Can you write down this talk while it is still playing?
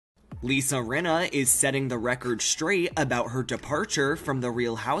Lisa Rinna is setting the record straight about her departure from the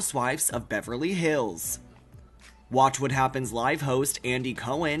Real Housewives of Beverly Hills. Watch What Happens Live host Andy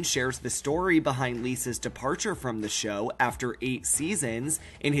Cohen shares the story behind Lisa's departure from the show after 8 seasons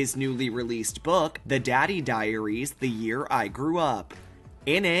in his newly released book, The Daddy Diaries: The Year I Grew Up.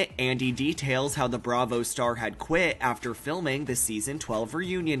 In it, Andy details how the Bravo star had quit after filming the season 12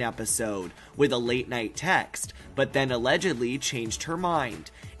 reunion episode with a late-night text, but then allegedly changed her mind.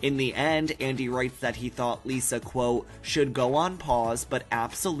 In the end, Andy writes that he thought Lisa, quote, should go on pause but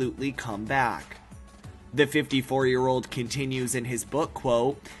absolutely come back. The 54-year-old continues in his book,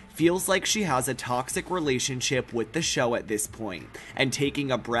 quote, feels like she has a toxic relationship with the show at this point, and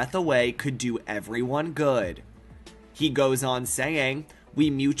taking a breath away could do everyone good. He goes on saying, we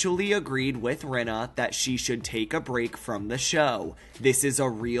mutually agreed with Rinna that she should take a break from the show. This is a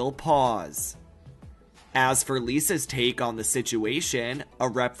real pause. As for Lisa's take on the situation, a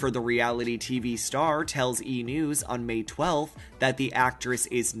rep for the reality TV star tells E! News on May 12th that the actress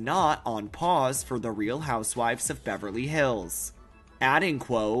is not on pause for the Real Housewives of Beverly Hills. Adding,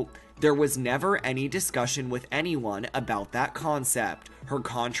 quote, there was never any discussion with anyone about that concept. Her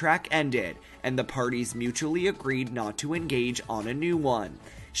contract ended, and the parties mutually agreed not to engage on a new one.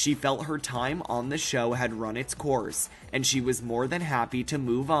 She felt her time on the show had run its course, and she was more than happy to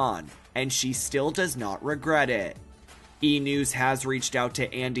move on, and she still does not regret it. E! News has reached out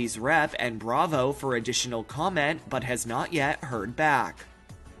to Andy's rep and Bravo for additional comment, but has not yet heard back.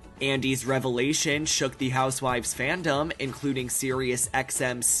 Andy's revelation shook the Housewives fandom, including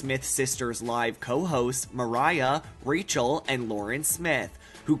SiriusXM's Smith Sisters Live co-hosts Mariah, Rachel, and Lauren Smith,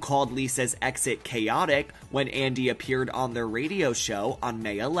 who called Lisa's exit chaotic when Andy appeared on their radio show on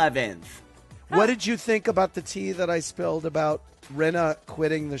May 11th. What did you think about the tea that I spilled about Rinna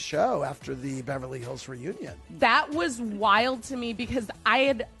quitting the show after the Beverly Hills reunion? That was wild to me because I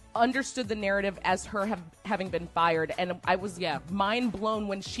had understood the narrative as her having been fired, and I was mind blown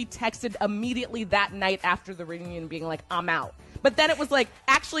when she texted immediately that night after the reunion being like, I'm out. But then it was like,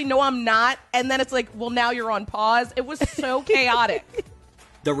 actually no I'm not, and then it's like, well now you're on pause. It was so chaotic.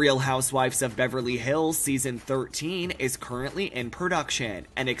 The Real Housewives of Beverly Hills season 13 is currently in production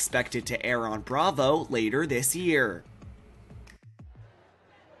and expected to air on Bravo later this year.